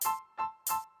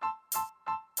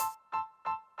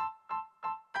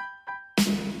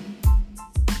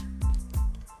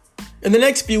In the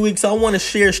next few weeks, I want to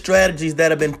share strategies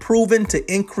that have been proven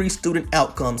to increase student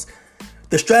outcomes.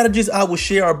 The strategies I will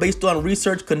share are based on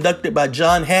research conducted by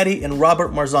John Hattie and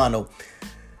Robert Marzano.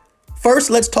 First,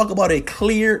 let's talk about a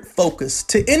clear focus.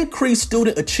 To increase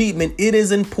student achievement, it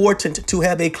is important to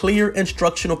have a clear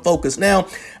instructional focus. Now,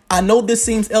 I know this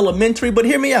seems elementary, but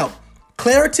hear me out.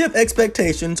 Clarity of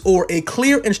expectations or a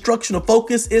clear instructional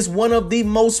focus is one of the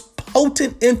most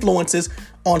potent influences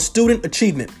on student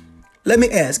achievement. Let me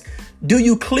ask, do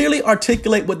you clearly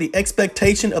articulate what the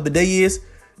expectation of the day is?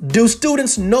 Do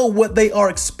students know what they are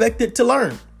expected to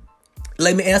learn?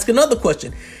 Let me ask another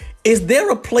question. Is there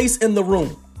a place in the room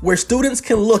where students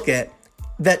can look at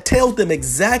that tells them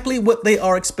exactly what they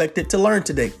are expected to learn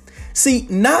today? See,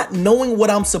 not knowing what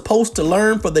I'm supposed to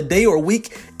learn for the day or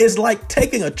week is like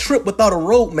taking a trip without a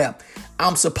roadmap.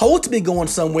 I'm supposed to be going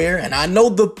somewhere and I know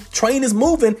the train is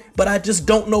moving, but I just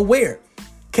don't know where.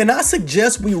 Can I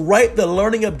suggest we write the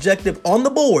learning objective on the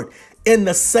board in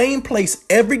the same place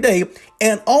every day,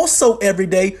 and also every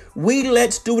day we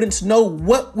let students know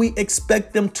what we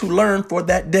expect them to learn for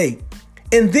that day.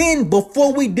 And then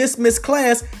before we dismiss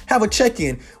class, have a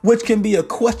check-in, which can be a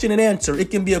question and answer.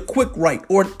 It can be a quick write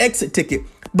or an exit ticket.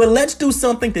 But let's do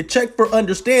something to check for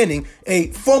understanding, a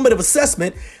formative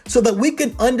assessment, so that we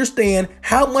can understand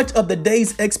how much of the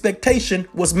day's expectation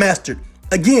was mastered.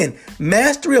 Again,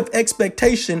 mastery of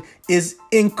expectation is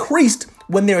increased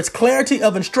when there is clarity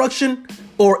of instruction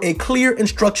or a clear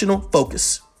instructional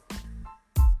focus.